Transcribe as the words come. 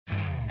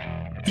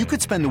You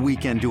could spend the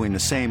weekend doing the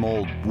same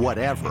old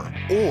whatever,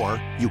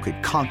 or you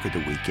could conquer the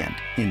weekend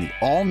in the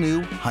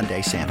all-new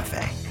Hyundai Santa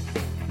Fe.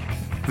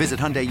 Visit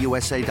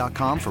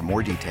HyundaiUSA.com for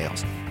more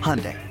details.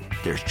 Hyundai,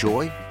 there's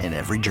joy in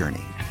every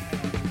journey.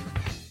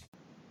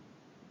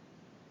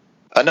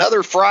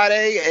 Another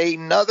Friday,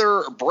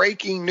 another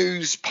breaking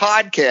news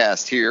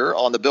podcast here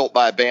on the Built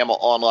by Bama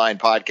online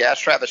podcast.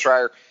 Travis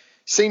Schreier,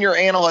 senior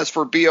analyst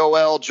for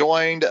BOL,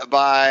 joined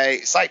by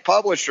site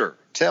publisher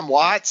Tim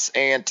Watts.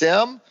 And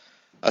Tim,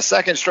 a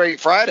second straight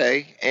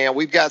Friday, and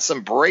we've got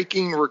some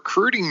breaking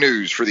recruiting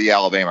news for the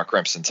Alabama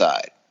Crimson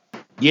Tide.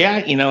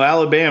 Yeah,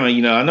 Alabama,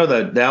 I know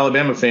the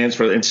Alabama fans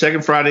and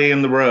second Friday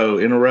in a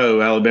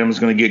row, Alabama's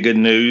going to get good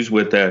news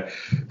with a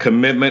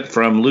commitment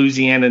from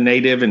Louisiana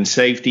native and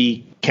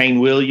safety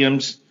Kane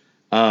Williams.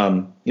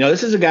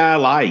 This is a guy I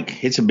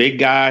like. It's a big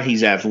guy.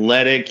 He's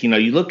athletic.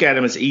 You look at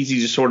him, it's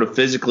easy to sort of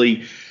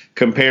physically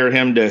compare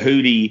him to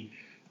Hootie,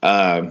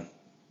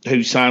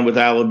 who signed with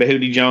Alabama,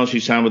 Hootie Jones, who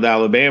signed with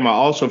Alabama,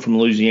 also from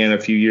Louisiana a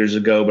few years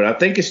ago. But I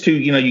think it's too,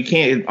 you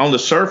can't, on the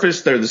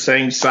surface, they're the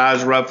same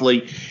size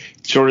roughly,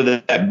 sort of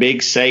that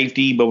big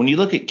safety. But when you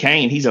look at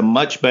Kane, he's a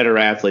much better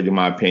athlete, in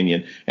my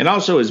opinion. And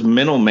also his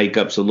mental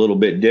makeup's a little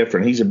bit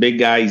different. He's a big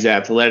guy. He's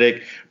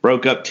athletic,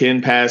 broke up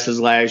 10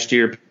 passes last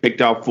year,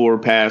 picked off 4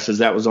 passes.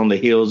 That was on the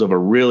heels of a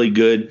really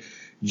good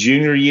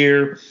junior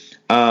year.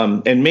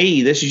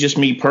 This is just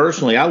me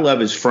personally. I love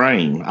his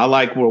frame. I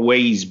like the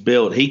way he's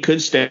built. He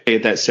could stay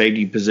at that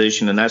safety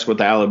position, and that's what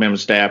the Alabama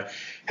staff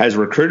has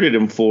recruited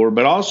him for.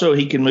 But also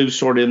he can move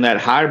sort of in that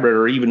hybrid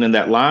or even in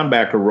that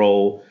linebacker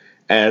role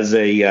as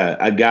a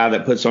guy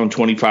that puts on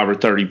 25 or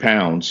 30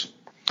 pounds.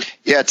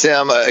 Yeah,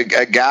 Tim,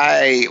 a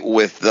guy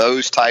with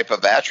those type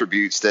of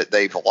attributes that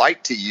they've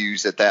liked to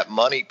use at that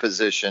money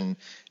position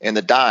in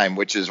the dime,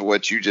 which is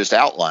what you just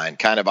outlined,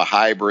 kind of a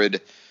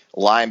hybrid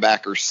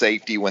linebacker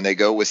safety when they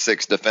go with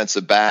 6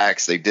 defensive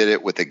backs. They did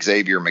it with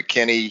Xavier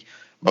McKinney.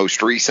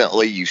 Most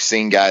recently, you've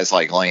seen guys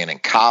like Landon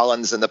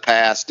Collins in the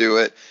past do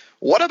it.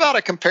 What about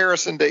a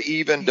comparison to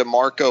even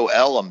DeMarco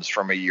Ellams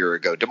from a year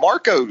ago?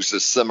 DeMarco's a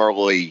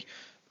similarly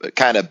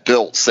kind of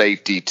built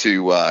safety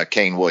to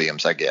Kane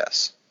Williams, I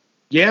guess.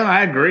 Yeah,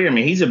 I agree. I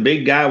mean, he's a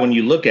big guy when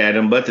you look at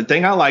him, but the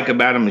thing I like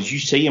about him is you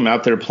see him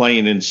out there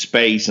playing in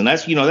space, and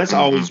that's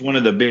always one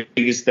of the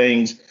biggest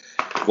things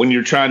when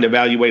you're trying to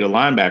evaluate a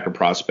linebacker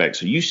prospect.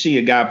 So you see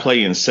a guy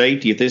playing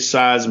safety at this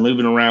size,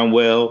 moving around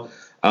well.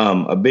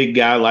 A big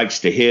guy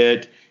likes to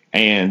hit.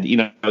 And,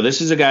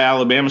 this is a guy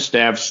Alabama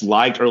staff's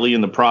liked early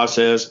in the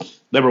process.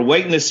 They were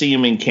waiting to see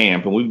him in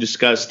camp, and we've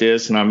discussed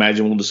this, and I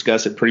imagine we'll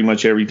discuss it pretty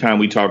much every time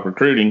we talk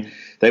recruiting.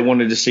 They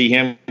wanted to see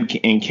him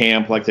in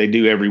camp like they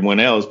do everyone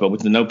else. But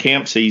with the no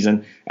camp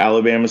season,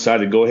 Alabama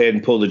decided to go ahead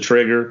and pull the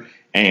trigger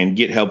and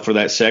get help for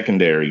that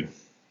secondary.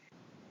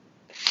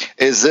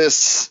 Is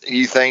this,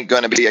 you think,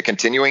 going to be a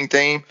continuing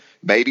theme?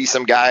 Maybe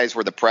some guys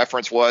where the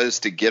preference was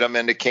to get them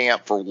into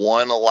camp for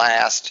one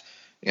last,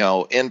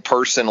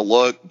 in-person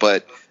look,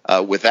 but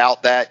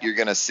without that, you're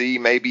going to see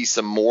maybe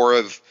some more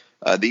of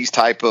these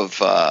type of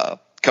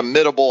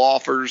committable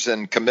offers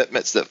and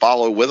commitments that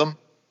follow with them?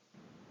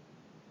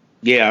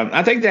 Yeah,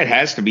 I think that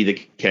has to be the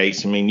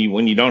case. I mean,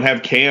 when you don't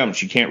have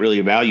camps, you can't really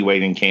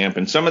evaluate in camp.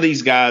 And some of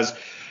these guys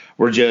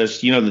were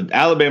just, the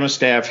Alabama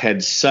staff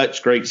had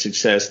such great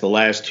success the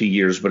last 2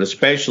 years, but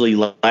especially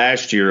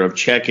last year of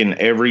checking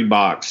every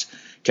box,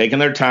 taking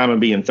their time and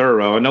being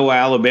thorough. I know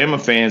Alabama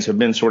fans have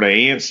been sort of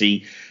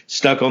antsy,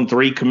 stuck on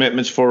 3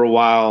 commitments for a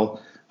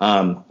while.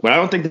 But I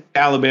don't think the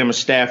Alabama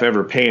staff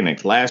ever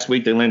panicked. Last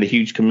week, they landed a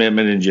huge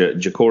commitment in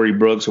Ja'Cory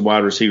Brooks, a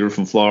wide receiver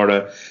from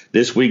Florida.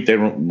 This week, they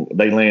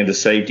landed a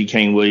safety,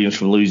 Kane Williams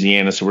from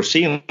Louisiana. So we're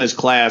seeing this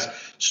class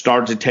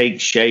start to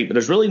take shape, but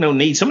there's really no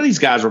need. Some of these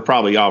guys were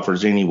probably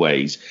offers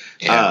anyways.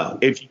 Yeah.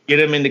 If you get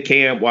them into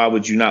camp, why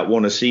would you not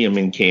want to see them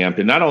in camp?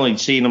 And not only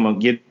seeing them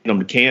and getting them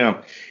to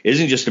camp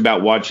isn't just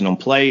about watching them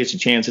play. It's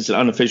an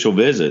unofficial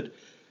visit.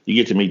 You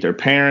get to meet their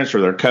parents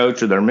or their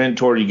coach or their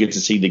mentor. You get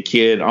to see the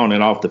kid on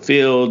and off the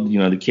field.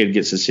 The kid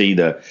gets to see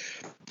the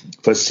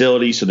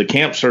facility. So the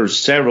camp serves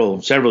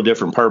several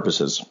different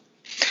purposes.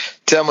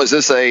 Tim, was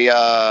this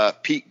a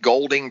Pete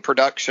Golding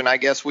production, I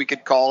guess we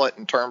could call it,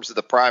 in terms of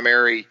the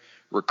primary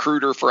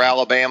recruiter for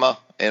Alabama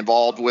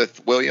involved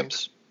with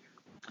Williams?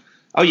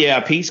 Oh,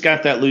 yeah. Pete's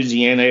got that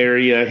Louisiana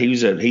area.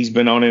 He's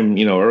been on him,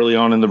 early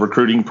on in the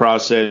recruiting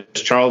process.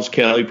 Charles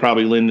Kelly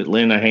probably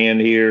lend a hand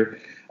here.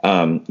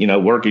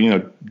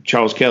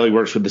 Charles Kelly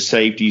works with the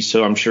safety,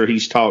 so I'm sure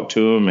he's talked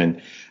to him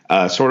and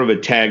sort of a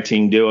tag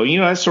team duo.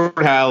 That's sort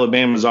of how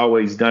Alabama's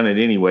always done it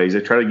anyways. They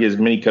try to get as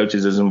many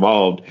coaches as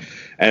involved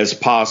as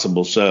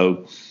possible.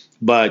 So,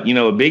 but,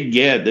 a big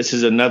get, this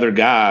is another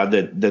guy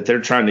that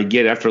they're trying to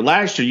get. After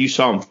last year, you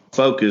saw him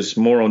focus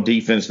more on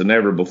defense than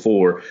ever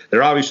before.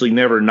 They're obviously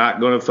never not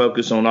going to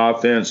focus on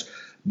offense,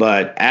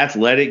 but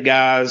athletic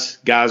guys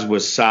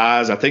with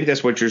size, I think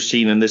that's what you're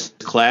seeing in this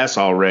class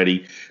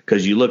already.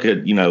 Because you look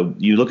at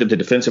the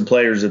defensive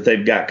players that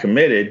they've got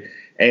committed,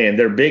 and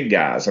they're big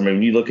guys. I mean,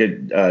 when you look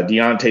at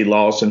Deontay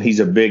Lawson, he's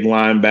a big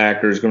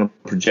linebacker, is going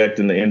to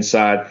projecting the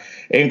inside.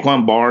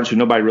 Anquan Barnes, who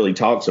nobody really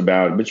talks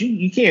about, but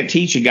you can't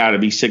teach a guy to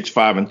be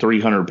 6'5" and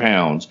 300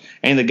 pounds.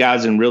 And the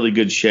guy's in really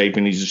good shape,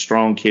 and he's a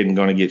strong kid and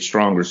going to get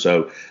stronger.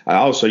 So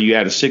also you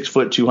add a 6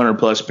 foot,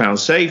 200+ pound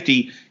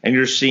safety, and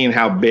you're seeing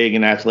how big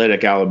and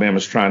athletic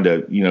Alabama's trying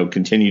to,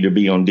 continue to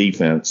be on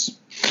defense.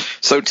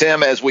 So,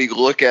 Tim, as we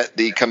look at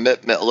the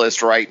commitment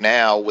list right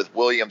now with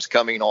Williams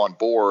coming on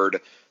board,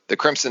 the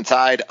Crimson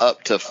Tide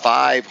up to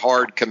 5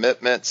 hard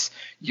commitments.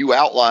 You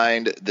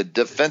outlined the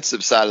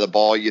defensive side of the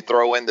ball. You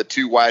throw in the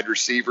 2 wide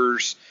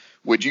receivers.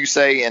 Would you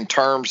say in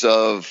terms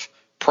of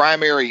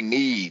primary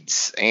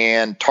needs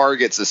and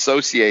targets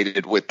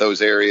associated with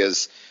those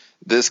areas,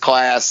 this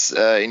class,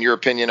 in your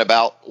opinion,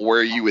 about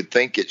where you would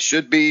think it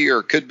should be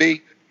or could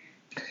be?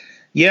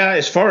 Yeah,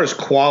 as far as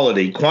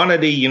quantity,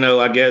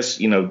 I guess,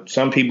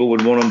 some people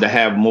would want them to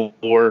have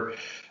more,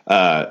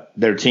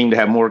 their team to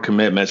have more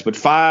commitments. But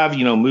 5,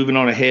 moving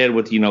on ahead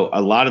with,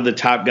 a lot of the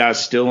top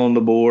guys still on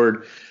the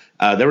board.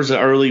 There was an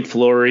early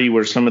flurry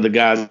where some of the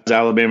guys,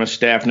 Alabama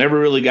staff, never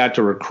really got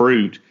to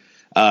recruit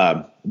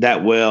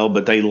that well,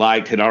 but they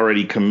had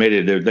already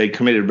committed. They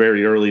committed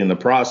very early in the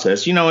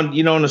process.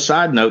 On a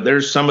side note,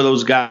 there's some of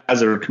those guys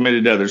that are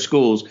committed to other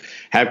schools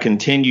have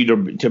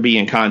continued to be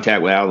in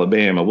contact with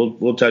Alabama.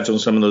 We'll touch on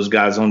some of those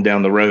guys on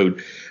down the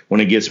road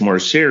when it gets more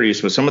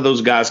serious. But some of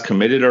those guys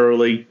committed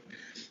early.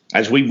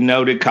 As we've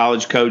noted,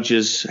 college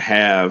coaches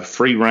have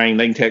free reign.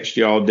 They can text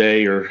you all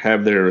day or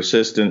have their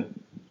assistant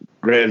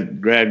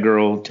grad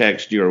girl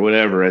text you or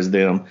whatever as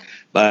them.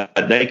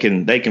 But they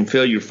can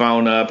fill your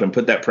phone up and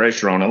put that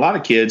pressure on. A lot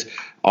of kids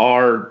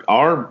are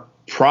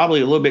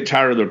probably a little bit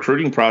tired of the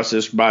recruiting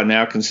process by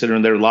now,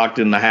 considering they're locked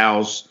in the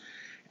house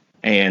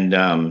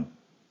and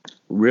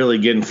really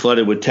getting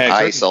flooded with texts.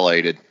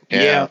 Isolated.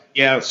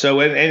 Yeah. So,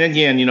 and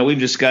again, we've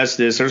discussed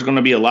this. There's going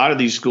to be a lot of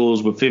these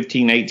schools with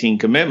 15, 18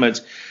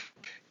 commitments.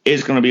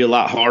 It's going to be a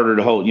lot harder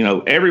to hold.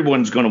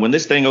 Everyone's going to, when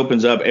this thing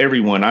opens up, I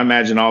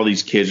imagine all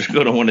these kids are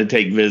going to want to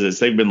take visits.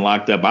 They've been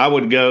locked up. I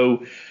would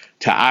go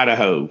to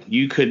Idaho.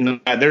 You could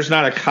not, there's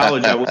not a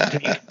college I wouldn't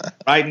take.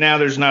 Right now,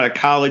 there's not a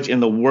college in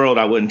the world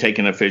I wouldn't take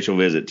an official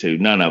visit to.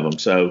 None of them.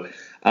 So,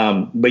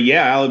 but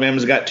yeah,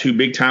 Alabama's got 2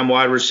 big-time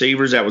wide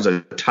receivers. That was a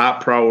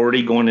top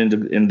priority going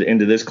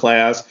into this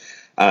class.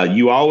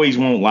 You always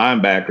want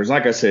linebackers.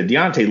 Like I said,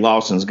 Deontay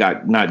Lawson's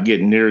not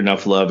getting near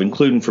enough love,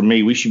 including for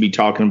me. We should be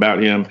talking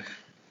about him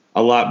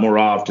a lot more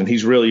often.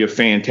 He's really a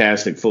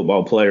fantastic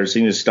football player.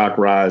 Seen his stock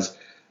rise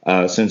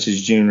since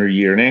his junior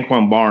year. And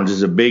Anquan Barnes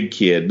is a big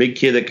kid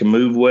that can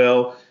move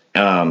well.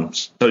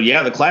 So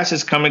yeah, the class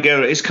is coming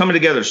together. It's coming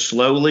together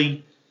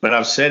slowly, but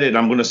I've said it.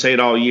 I'm going to say it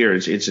all year.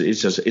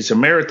 It's a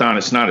marathon.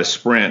 It's not a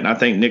sprint. And I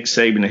think Nick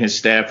Saban and his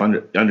staff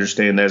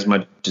understand that as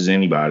much as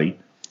anybody.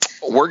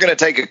 We're going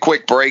to take a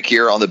quick break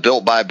here on the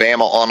Built by Bama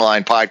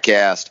online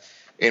podcast.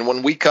 And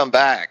when we come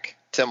back,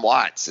 Tim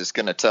Watts is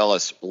going to tell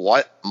us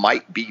what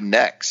might be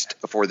next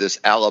for this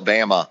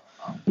Alabama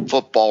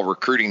football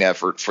recruiting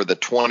effort for the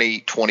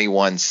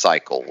 2021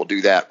 cycle. We'll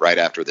do that right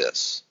after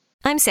this.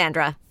 I'm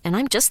Sandra, and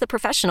I'm just the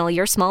professional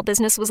your small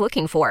business was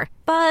looking for.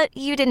 But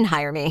you didn't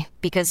hire me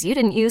because you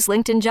didn't use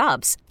LinkedIn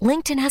Jobs.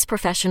 LinkedIn has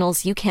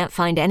professionals you can't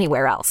find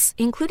anywhere else,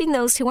 including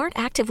those who aren't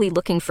actively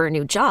looking for a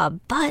new job,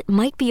 but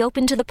might be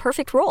open to the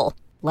perfect role,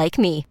 like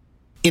me.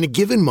 In a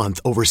given month,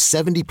 over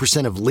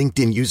 70% of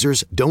LinkedIn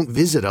users don't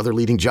visit other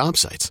leading job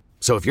sites.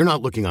 So if you're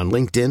not looking on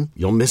LinkedIn,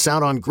 you'll miss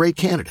out on great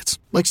candidates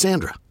like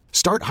Sandra.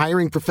 Start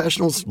hiring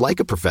professionals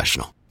like a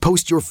professional.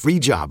 Post your free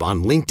job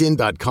on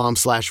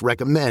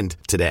linkedin.com/recommend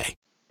today.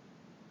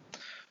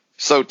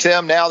 So,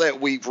 Tim, now that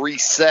we've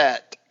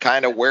reset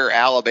kind of where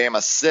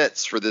Alabama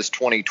sits for this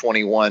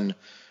 2021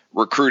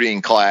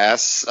 recruiting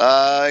class,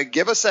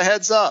 give us a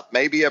heads up,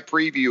 maybe a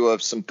preview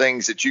of some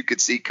things that you could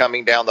see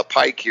coming down the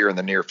pike here in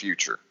the near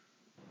future.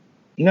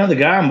 The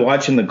guy I'm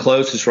watching the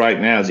closest right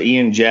now is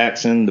Ian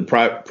Jackson, the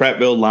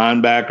Prattville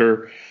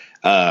linebacker.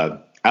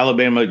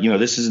 Alabama,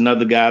 this is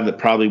another guy that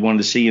probably wanted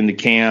to see in the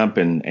camp,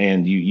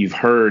 and you've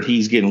heard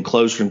he's getting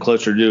closer and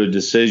closer to a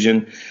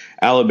decision.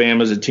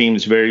 Alabama's a team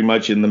that's very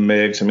much in the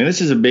mix. I mean, this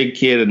is a big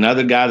kid,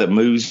 another guy that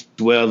moves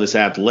well, that's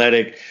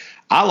athletic.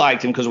 I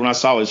liked him because when I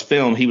saw his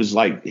film, he was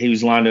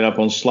lining up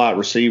on slot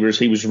receivers.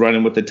 He was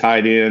running with the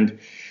tight end.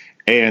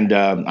 And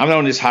I've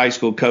known his high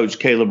school coach,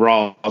 Caleb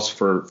Ross,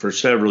 for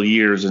several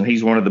years, and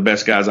he's one of the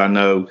best guys I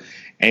know.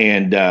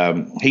 And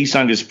he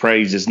sung his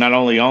praises not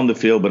only on the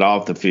field but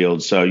off the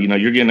field. So,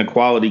 you're getting a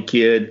quality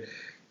kid.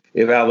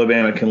 If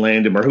Alabama can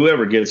land him or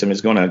whoever gets him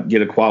is going to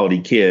get a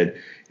quality kid.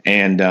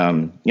 And,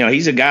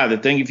 he's a guy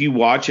that if you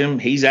watch him,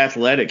 he's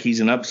athletic. He's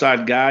an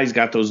upside guy. He's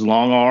got those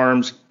long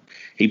arms.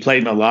 He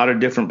played in a lot of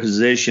different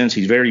positions.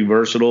 He's very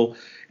versatile.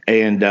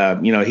 And,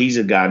 he's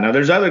a guy. Now,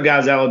 there's other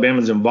guys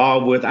Alabama's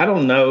involved with. I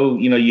don't know.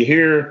 You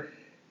hear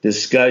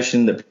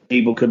discussion that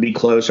people could be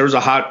close. There was a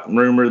hot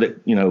rumor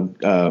that,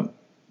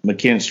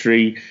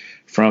 McKinstry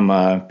from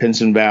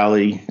Pinson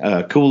Valley,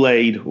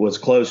 Kool-Aid was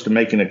close to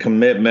making a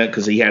commitment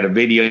because he had a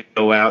video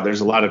out.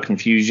 There's a lot of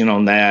confusion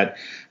on that.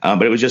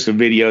 But it was just a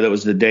video that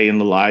was the day in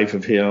the life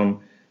of him.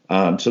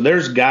 So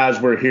there's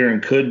guys we're hearing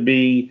could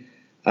be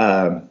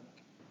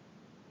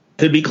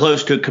to be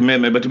close to a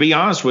commitment. But to be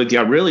honest with you,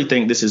 I really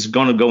think this is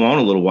going to go on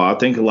a little while. I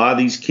think a lot of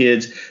these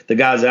kids, the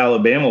guys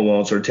Alabama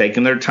wants, are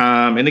taking their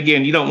time. And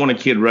again, you don't want a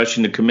kid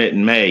rushing to commit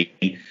in May.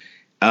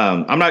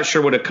 I'm not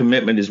sure what a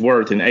commitment is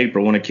worth in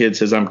April when a kid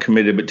says I'm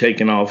committed but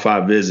taking all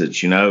 5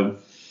 visits,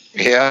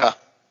 Yeah.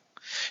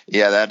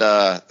 Yeah,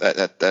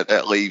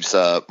 that leaves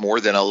more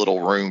than a little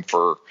room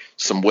for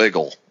some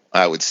wiggle,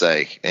 I would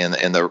say, in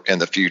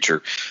the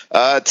future.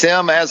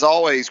 Tim, as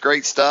always,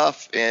 great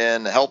stuff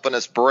in helping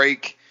us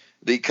break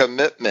the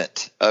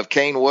commitment of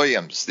Kane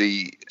Williams,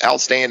 the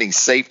outstanding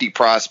safety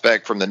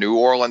prospect from the New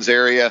Orleans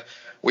area.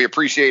 We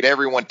appreciate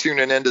everyone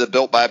tuning into the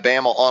Built by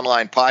Bama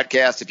online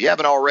podcast. If you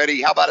haven't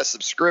already, how about a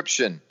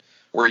subscription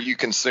where you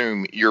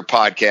consume your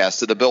podcast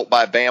to the Built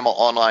by Bama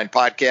online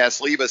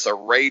podcast? Leave us a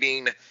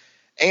rating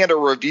and a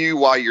review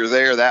while you're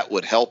there. That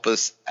would help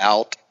us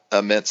out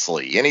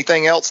immensely.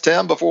 Anything else,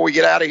 Tim, before we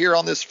get out of here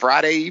on this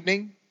Friday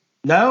evening?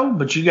 No,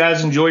 but you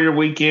guys enjoy your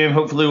weekend.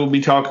 Hopefully we'll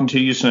be talking to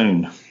you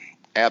soon.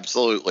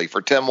 Absolutely.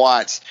 For Tim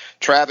Watts,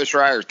 Travis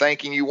Reier,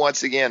 thanking you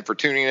once again for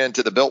tuning in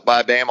to the Built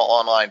by Bama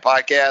online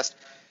podcast.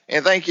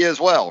 And thank you as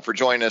well for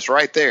joining us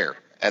right there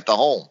at the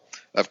home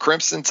of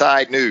Crimson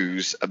Tide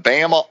News,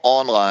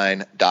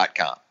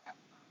 BamaOnline.com.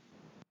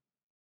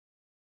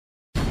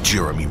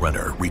 Jeremy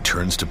Renner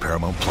returns to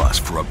Paramount Plus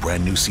for a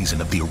brand new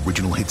season of the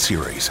original hit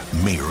series,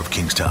 Mayor of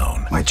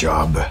Kingstown. My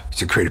job is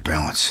to create a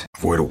balance,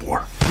 avoid a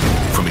war.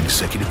 From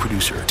executive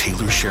producer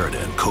Taylor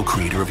Sheridan,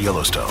 co-creator of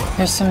Yellowstone.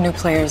 There's some new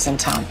players in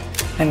town,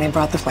 and they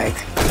brought the plague.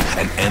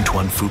 And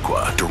Antoine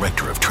Fuqua,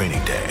 director of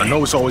Training Day. I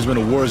know it's always been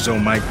a war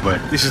zone, Mike,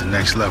 but this is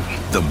next level.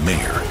 The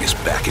mayor is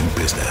back in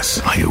business.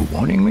 Are you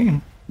warning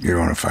me? You don't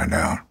want to find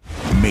out.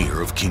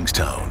 Mayor of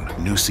Kingstown.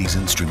 New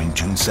season streaming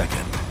June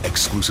 2nd,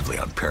 exclusively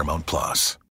on Paramount Plus.